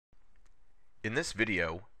In this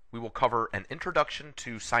video, we will cover an introduction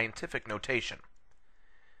to scientific notation.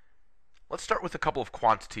 Let's start with a couple of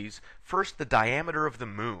quantities. First, the diameter of the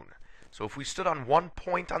moon. So if we stood on one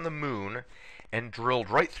point on the moon and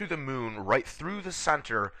drilled right through the moon, right through the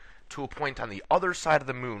center to a point on the other side of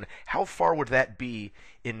the moon, how far would that be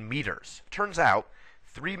in meters? Turns out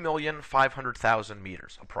 3,500,000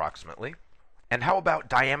 meters, approximately. And how about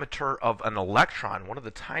diameter of an electron, one of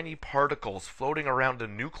the tiny particles floating around the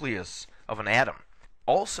nucleus of an atom?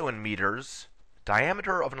 Also in meters,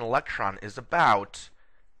 diameter of an electron is about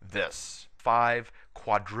this, 5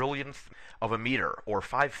 quadrillionth of a meter, or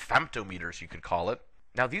 5 femtometers you could call it.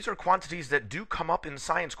 Now these are quantities that do come up in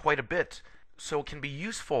science quite a bit, so it can be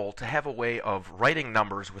useful to have a way of writing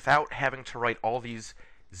numbers without having to write all these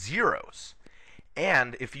zeros.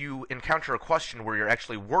 And if you encounter a question where you're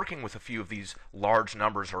actually working with a few of these large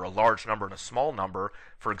numbers, or a large number and a small number,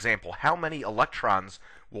 for example, how many electrons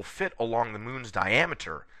will fit along the moon's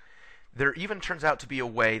diameter, there even turns out to be a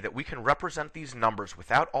way that we can represent these numbers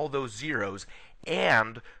without all those zeros,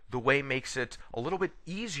 and the way makes it a little bit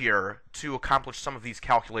easier to accomplish some of these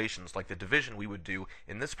calculations, like the division we would do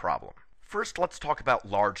in this problem. First, let's talk about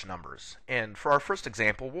large numbers. And for our first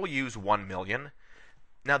example, we'll use 1 million.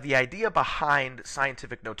 Now, the idea behind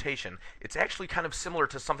scientific notation, it's actually kind of similar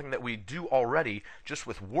to something that we do already, just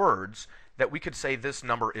with words, that we could say this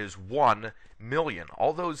number is 1 million.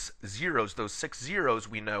 All those zeros, those 6 zeros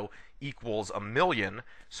we know equals a million,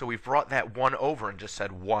 so we've brought that 1 over and just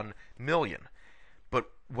said 1 million.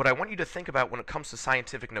 But what I want you to think about when it comes to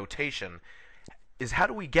scientific notation is, how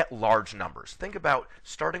do we get large numbers? Think about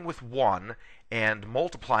starting with 1 and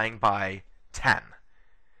multiplying by 10.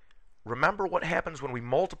 Remember what happens when we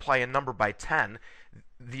multiply a number by 10.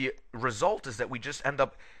 The result is that we just end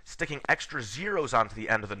up sticking extra zeros onto the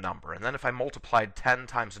end of the number. And then if I multiplied 10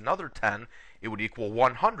 times another 10, it would equal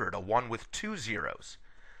 100, a 1 with 2 zeros.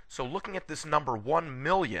 So looking at this number 1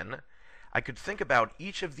 million, I could think about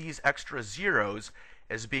each of these extra zeros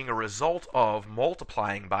as being a result of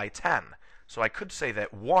multiplying by 10. So I could say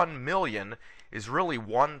that 1 million is really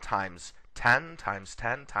 1 times 10 times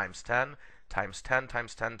 10 times 10 times 10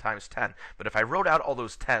 times 10 times 10. But if I wrote out all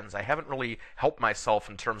those tens, I haven't really helped myself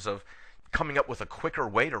in terms of coming up with a quicker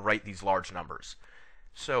way to write these large numbers.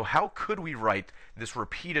 So how could we write this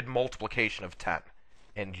repeated multiplication of 10?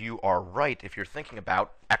 And you are right if you're thinking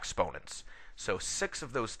about exponents. So 6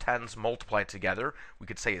 of those 10s multiplied together, we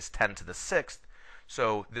could say is 10 to the 6th.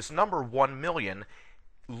 So this number 1 million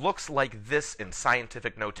looks like this in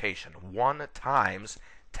scientific notation, 1 times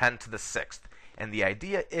 10 to the 6th. And the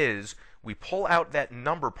idea is we pull out that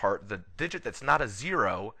number part, the digit that's not a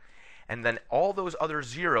zero, and then all those other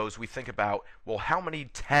zeros we think about, well, how many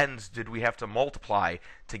tens did we have to multiply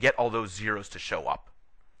to get all those zeros to show up?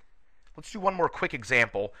 Let's do one more quick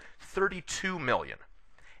example, 32 million.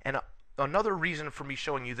 And another reason for me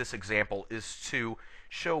showing you this example is to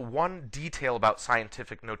show one detail about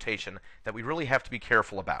scientific notation that we really have to be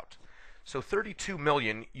careful about. So 32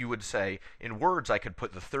 million, you would say, in words I could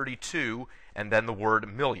put the 32 and then the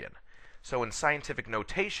word million. So in scientific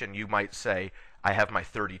notation, you might say, I have my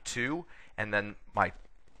 32, and then my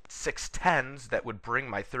 6 tens that would bring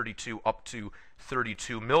my 32 up to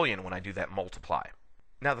 32 million when I do that multiply.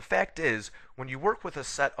 Now the fact is, when you work with a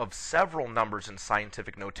set of several numbers in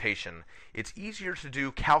scientific notation, it's easier to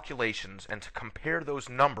do calculations and to compare those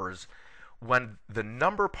numbers when the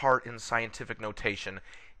number part in scientific notation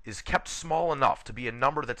is kept small enough to be a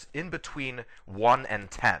number that's in between 1 and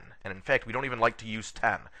 10. And in fact, we don't even like to use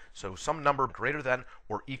 10. So some number greater than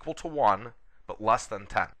or equal to 1, but less than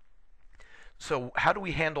 10. So how do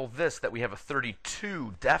we handle this, that we have a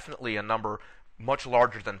 32, definitely a number much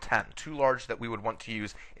larger than 10, too large that we would want to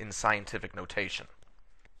use in scientific notation?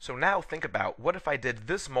 So now think about, what if I did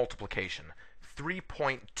this multiplication,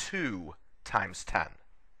 3.2 times 10?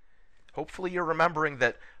 Hopefully you're remembering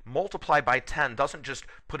that multiply by 10 doesn't just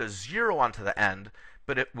put a 0 onto the end,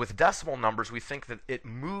 but with decimal numbers we think that it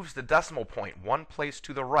moves the decimal point one place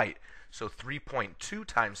to the right. So 3.2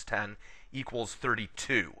 times 10 equals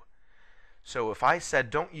 32. So if I said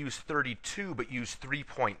don't use 32 but use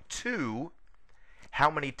 3.2,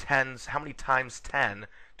 how many times 10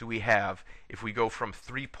 do we have if we go from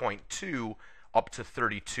 3.2 up to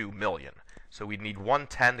 32 million? So we'd need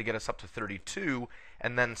 110 to get us up to 32,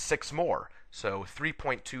 and then 6 more. So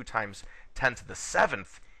 3.2 times 10 to the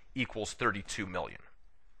 7th equals 32 million.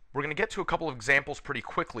 We're going to get to a couple of examples pretty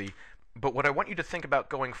quickly, but what I want you to think about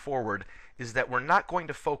going forward is that we're not going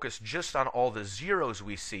to focus just on all the zeros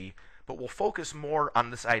we see, but we'll focus more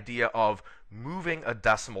on this idea of moving a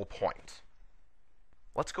decimal point.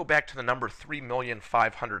 Let's go back to the number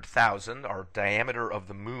 3,500,000, our diameter of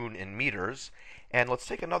the moon in meters, and let's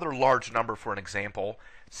take another large number for an example,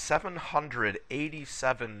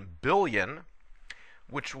 787 billion,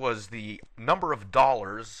 which was the number of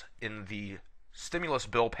dollars in the stimulus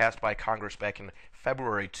bill passed by Congress back in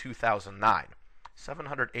February 2009.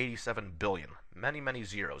 787 billion. Many, many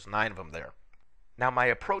zeros, 9 of them there. Now, my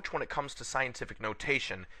approach when it comes to scientific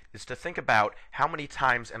notation is to think about how many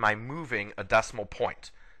times am I moving a decimal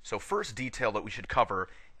point. So first detail that we should cover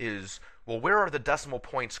is, well, where are the decimal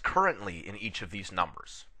points currently in each of these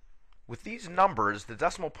numbers? With these numbers, the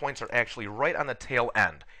decimal points are actually right on the tail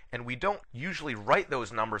end, and we don't usually write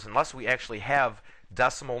those numbers unless we actually have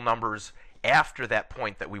decimal numbers after that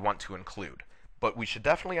point that we want to include. But we should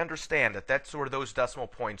definitely understand that that's where those decimal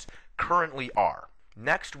points currently are.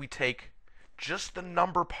 Next, we take just the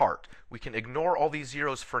number part. We can ignore all these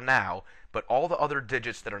zeros for now, but all the other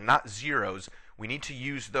digits that are not zeros, we need to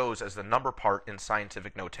use those as the number part in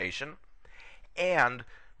scientific notation. And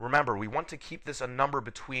remember, we want to keep this a number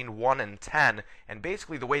between 1 and 10, and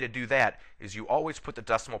basically the way to do that is you always put the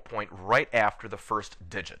decimal point right after the first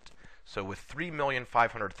digit. So with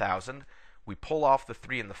 3,500,000, we pull off the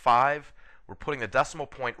 3 and the 5, we're putting the decimal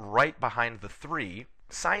point right behind the 3.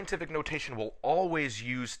 Scientific notation will always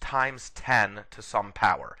use times 10 to some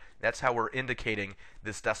power. That's how we're indicating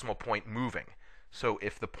this decimal point moving. So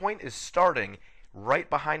if the point is starting right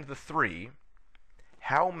behind the 3,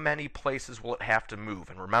 how many places will it have to move?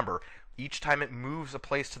 And remember, each time it moves a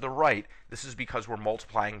place to the right, this is because we're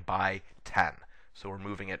multiplying by 10. So we're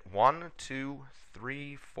moving it 1, 2,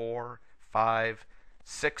 3, 4, 5,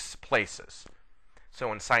 6 places.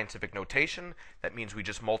 So in scientific notation, that means we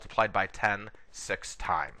just multiplied by 10 6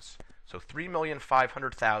 times. So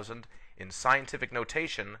 3,500,000 in scientific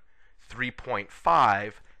notation,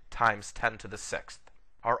 3.5 times 10 to the 6th.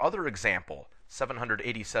 Our other example,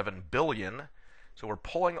 787 billion, so we're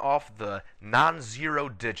pulling off the non-zero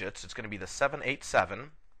digits. It's going to be the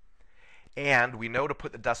 787, and we know to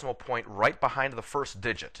put the decimal point right behind the first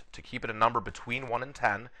digit to keep it a number between 1 and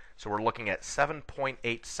 10, so we're looking at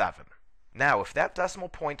 7.87. Now, if that decimal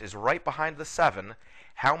point is right behind the 7,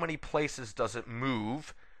 how many places does it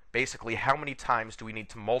move? Basically, how many times do we need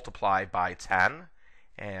to multiply by 10?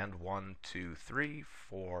 And 1, 2, 3,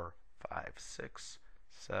 4, 5, 6,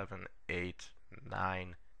 7, 8,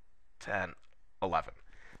 9, 10, 11.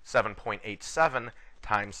 7.87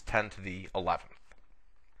 times 10 to the 11th.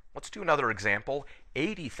 Let's do another example,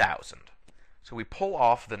 80,000. So we pull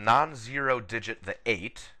off the non-zero digit, the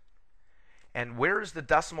 8, and where is the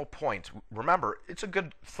decimal point? Remember, it's a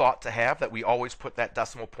good thought to have that we always put that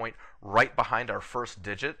decimal point right behind our first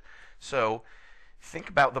digit. So think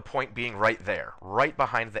about the point being right there, right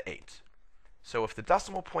behind the 8. So if the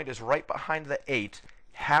decimal point is right behind the 8,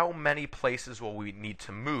 how many places will we need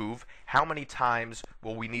to move? How many times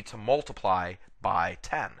will we need to multiply by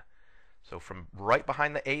 10? So from right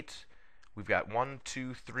behind the 8, we've got 1,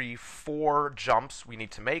 2, 3, 4 jumps we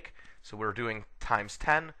need to make. So we're doing times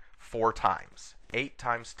 10, 4 times. 8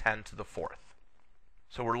 times 10 to the 4th.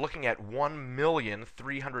 So we're looking at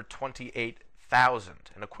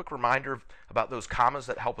 1,328,000. And a quick reminder about those commas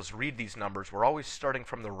that help us read these numbers. We're always starting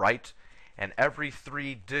from the right, and every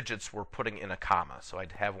 3 digits we're putting in a comma. So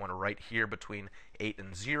I'd have one right here between 8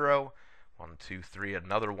 and 0. 1, 2, 3,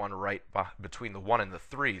 another one right between the 1 and the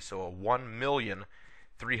 3. So a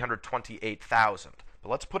 1,328,000. But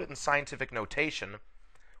let's put it in scientific notation.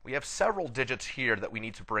 We have several digits here that we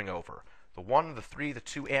need to bring over. The 1, the 3, the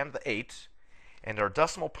 2, and the 8. And our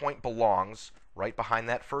decimal point belongs right behind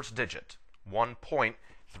that first digit,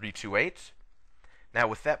 1.328. Now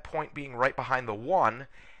with that point being right behind the 1,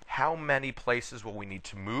 how many places will we need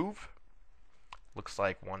to move? Looks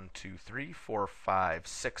like 1, 2, 3, 4, 5,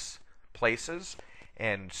 6 places.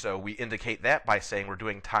 And so we indicate that by saying we're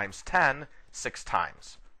doing times 10 6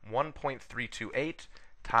 times. 1.328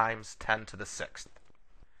 times 10 to the 6th.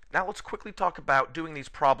 Now let's quickly talk about doing these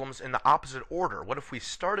problems in the opposite order. What if we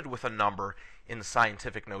started with a number in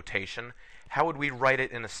scientific notation? How would we write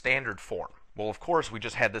it in a standard form? Well, of course, we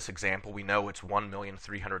just had this example. We know it's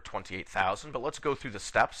 1,328,000, but let's go through the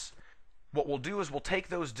steps. What we'll do is we'll take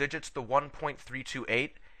those digits, the 1.328,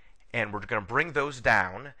 and we're going to bring those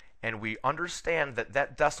down, and we understand that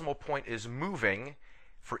that decimal point is moving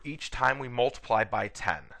for each time we multiply by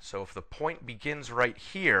 10. So if the point begins right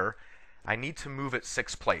here, I need to move it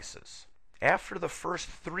 6 places. After the first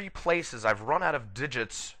 3 places, I've run out of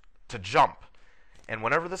digits to jump. And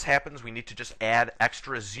whenever this happens, we need to just add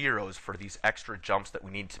extra zeros for these extra jumps that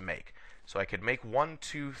we need to make. So I could make 1,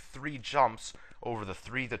 2, 3 jumps over the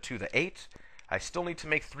 3, the 2, the 8. I still need to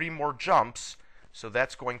make 3 more jumps, so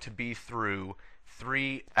that's going to be through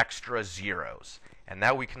 3 extra zeros. And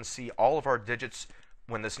now we can see all of our digits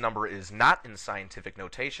when this number is not in scientific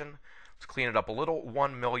notation. Let's clean it up a little.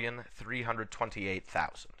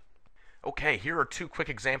 1,328,000. Okay, here are 2 quick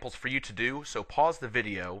examples for you to do. So pause the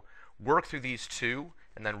video, work through these 2,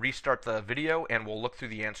 and then restart the video, and we'll look through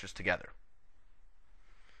the answers together.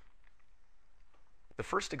 The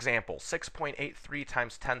first example, 6.83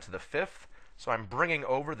 times 10 to the 5th. So I'm bringing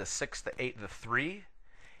over the 6, the 8, the 3,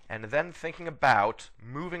 and then thinking about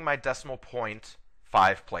moving my decimal point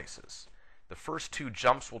 5 places. The first 2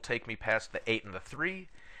 jumps will take me past the 8 and the 3,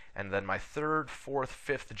 and then my 3rd, 4th,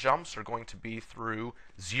 5th jumps are going to be through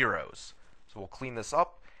zeros. So we'll clean this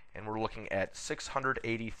up, and we're looking at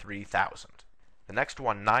 683,000. The next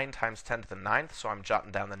one, 9 times 10 to the 9th, so I'm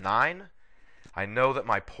jotting down the 9. I know that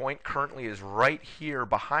my point currently is right here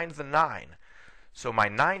behind the 9. So my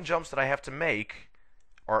 9 jumps that I have to make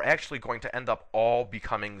are actually going to end up all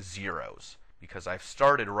becoming zeros because I've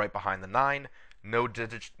started right behind the 9, no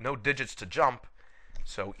digits to jump,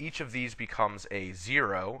 so each of these becomes a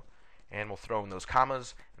 0, and we'll throw in those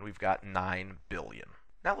commas, and we've got 9 billion.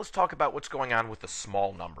 Now let's talk about what's going on with the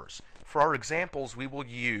small numbers. For our examples, we will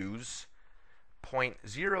use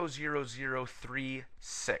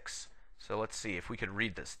 0.00036. So let's see if we could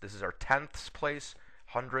read this. This is our tenths place,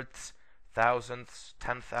 hundredths, thousandths,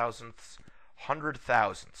 10,000ths,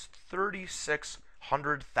 100,000ths,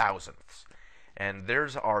 3,600,000ths. And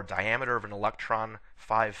there's our diameter of an electron,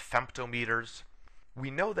 5 femtometers.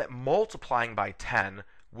 We know that multiplying by 10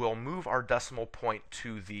 will move our decimal point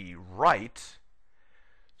to the right.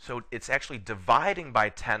 So it's actually dividing by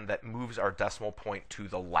 10 that moves our decimal point to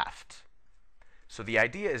the left. So the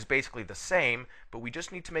idea is basically the same, but we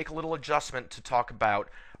just need to make a little adjustment to talk about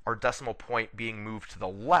our decimal point being moved to the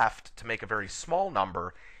left to make a very small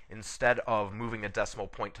number instead of moving the decimal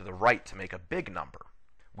point to the right to make a big number.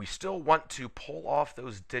 We still want to pull off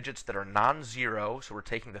those digits that are non-zero, so we're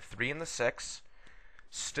taking the 3 and the 6.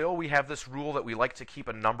 Still, we have this rule that we like to keep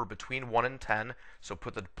a number between 1 and 10, so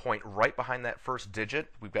put the point right behind that first digit.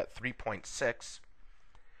 We've got 3.6.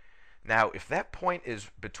 Now, if that point is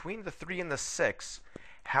between the 3 and the 6,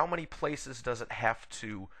 how many places does it have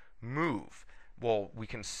to move? Well, we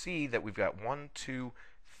can see that we've got 1, 2,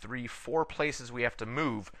 3, 4 places we have to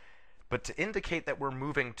move, but to indicate that we're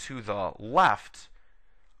moving to the left,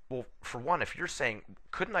 well, for one, if you're saying,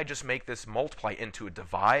 couldn't I just make this multiply into a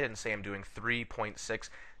divide and say I'm doing 3.6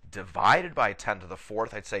 divided by 10 to the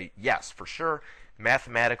 4th, I'd say, yes, for sure,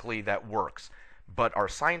 mathematically that works. But our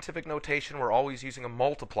scientific notation, we're always using a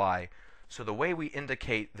multiply, so the way we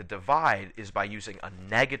indicate the divide is by using a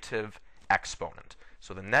negative exponent.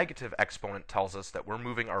 So the negative exponent tells us that we're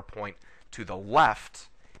moving our point to the left,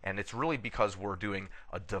 and it's really because we're doing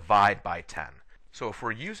a divide by 10. So if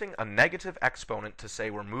we're using a negative exponent to say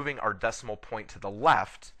we're moving our decimal point to the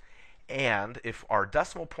left, and if our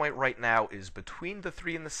decimal point right now is between the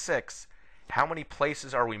 3 and the 6, how many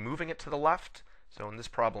places are we moving it to the left? So in this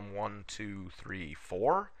problem, 1, 2, 3,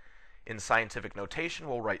 4. In scientific notation,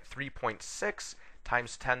 we'll write 3.6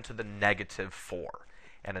 times 10 to the negative 4.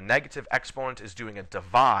 And a negative exponent is doing a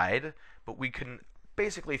divide, but we can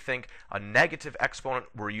basically think a negative exponent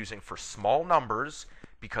we're using for small numbers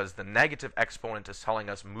because the negative exponent is telling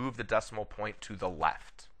us move the decimal point to the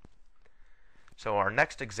left. So our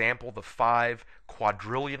next example, the 5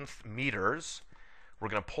 quadrillionth meters, we're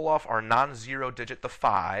going to pull off our non-zero digit, the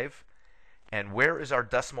 5. And where is our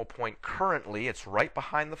decimal point currently? It's right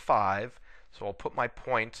behind the 5. So I'll put my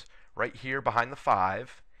point right here behind the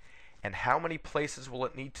 5. And how many places will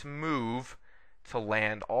it need to move to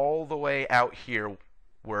land all the way out here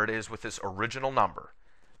where it is with this original number?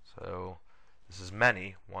 So this is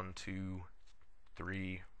many. 1, 2,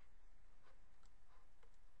 3.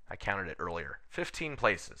 I counted it earlier. 15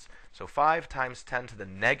 places. So 5 times 10 to the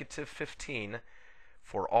negative 15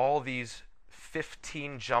 for all these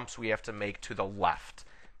 15 jumps we have to make to the left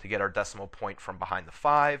to get our decimal point from behind the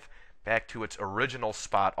 5 back to its original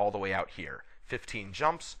spot all the way out here. 15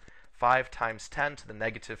 jumps, 5 times 10 to the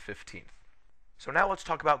negative 15th. So now let's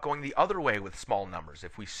talk about going the other way with small numbers.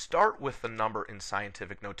 If we start with the number in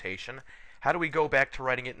scientific notation, how do we go back to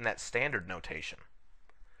writing it in that standard notation?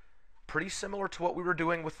 Pretty similar to what we were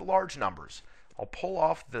doing with the large numbers. I'll pull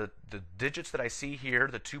off the digits that I see here,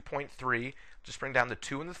 the 2.3, just bring down the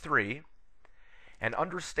 2 and the 3, and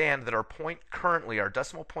understand that our point currently, our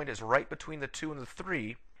decimal point is right between the 2 and the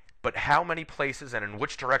 3, but how many places and in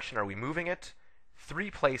which direction are we moving it?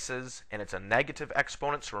 3 places, and it's a negative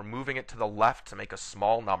exponent, so we're moving it to the left to make a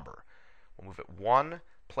small number. We'll move it 1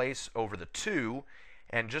 place over the 2,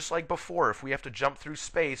 and just like before, if we have to jump through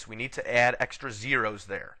space, we need to add extra zeros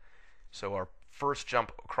there. So our first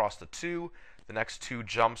jump across the 2, The next two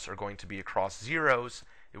jumps are going to be across zeros.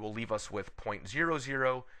 It will leave us with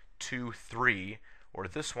 0.0023, or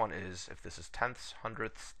this one is, if this is tenths,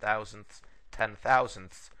 hundredths, thousandths,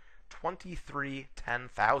 10,000ths, 23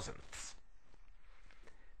 10,000ths.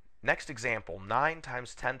 Next example, 9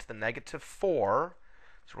 times 10 to the negative 4.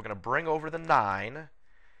 So we're going to bring over the 9.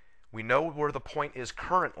 We know where the point is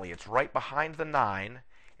currently. It's right behind the 9,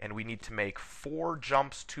 and we need to make 4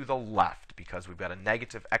 jumps to the left because we've got a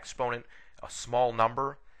negative exponent, a small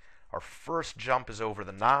number. Our first jump is over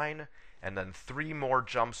the 9, and then 3 more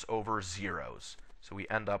jumps over zeros. So we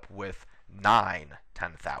end up with 9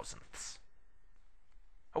 10,000ths.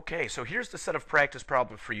 Okay, so here's the set of practice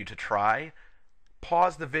problems for you to try.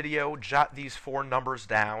 Pause the video, jot these 4 numbers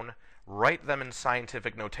down, write them in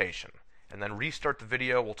scientific notation, and then restart the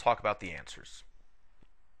video. We'll talk about the answers.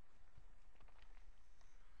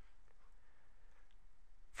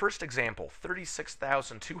 First example,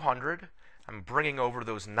 36,200. I'm bringing over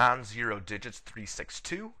those non-zero digits,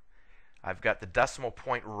 362. I've got the decimal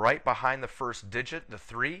point right behind the first digit, the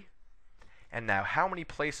 3. And now, how many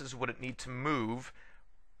places would it need to move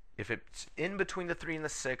if it's in between the 3 and the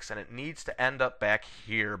 6, and it needs to end up back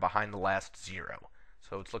here behind the last 0?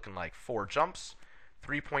 So it's looking like 4 jumps,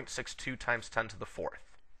 3.62 times 10 to the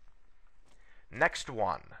 4th. Next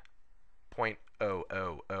one,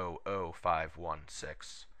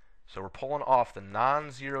 0.0000516. So we're pulling off the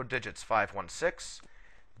non-zero digits, 516,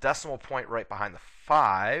 decimal point right behind the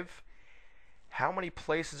 5. How many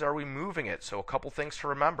places are we moving it? So a couple things to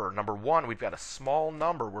remember. Number one, we've got a small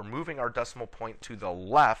number. We're moving our decimal point to the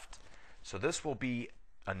left. So this will be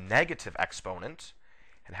a negative exponent.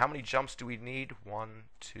 And how many jumps do we need? 1,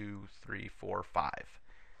 2, 3, 4, 5.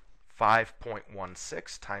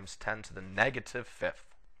 5.16 times 10 to the negative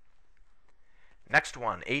 5th. Next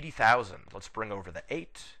one, 80,000. Let's bring over the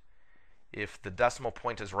 8. If the decimal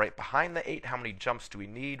point is right behind the 8, how many jumps do we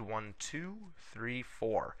need? 1, 2, 3,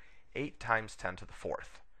 4. 8 times 10 to the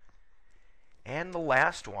 4th. And the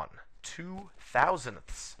last one,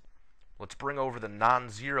 2,000ths. Let's bring over the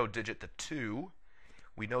non-zero digit, the 2.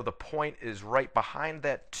 We know the point is right behind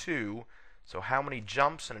that 2, so how many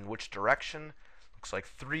jumps and in which direction? Looks like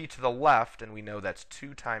 3 to the left, and we know that's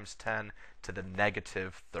 2 times 10 to the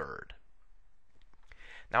negative 3rd.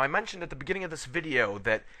 Now, I mentioned at the beginning of this video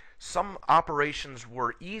that some operations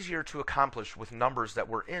were easier to accomplish with numbers that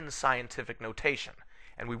were in scientific notation.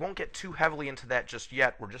 And we won't get too heavily into that just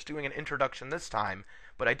yet. We're just doing an introduction this time,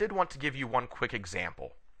 but I did want to give you one quick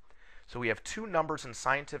example. So we have 2 numbers in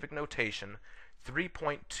scientific notation,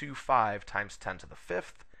 3.25 times 10 to the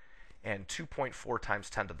 5th and 2.4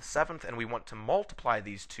 times 10 to the 7th, and we want to multiply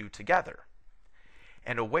these two together.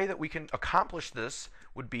 And a way that we can accomplish this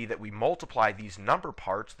would be that we multiply these number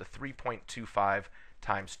parts, the 3.25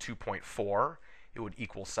 times 2.4, it would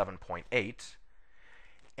equal 7.8.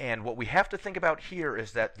 And what we have to think about here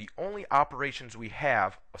is that the only operations we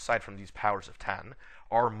have, aside from these powers of 10,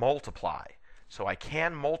 are multiply. So I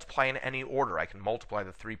can multiply in any order. I can multiply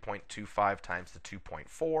the 3.25 times the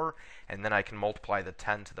 2.4, and then I can multiply the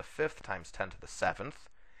 10 to the 5th times 10 to the 7th.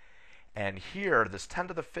 And here, this 10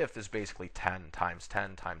 to the 5th is basically 10 times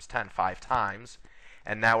 10 times 10, 5 times.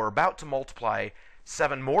 And now we're about to multiply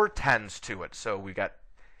 7 more 10s to it. So we got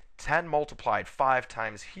 10 multiplied 5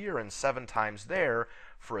 times here and 7 times there,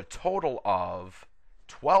 for a total of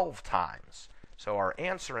 12 times. So our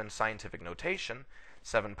answer in scientific notation,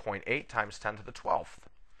 7.8 times 10 to the 12th.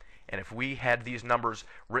 And if we had these numbers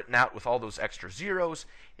written out with all those extra zeros,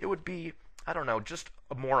 it would be, I don't know, just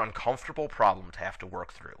a more uncomfortable problem to have to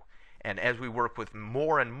work through. And as we work with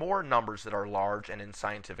more and more numbers that are large and in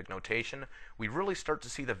scientific notation, we really start to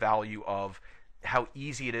see the value of how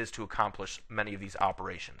easy it is to accomplish many of these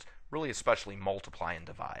operations, really especially multiply and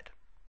divide.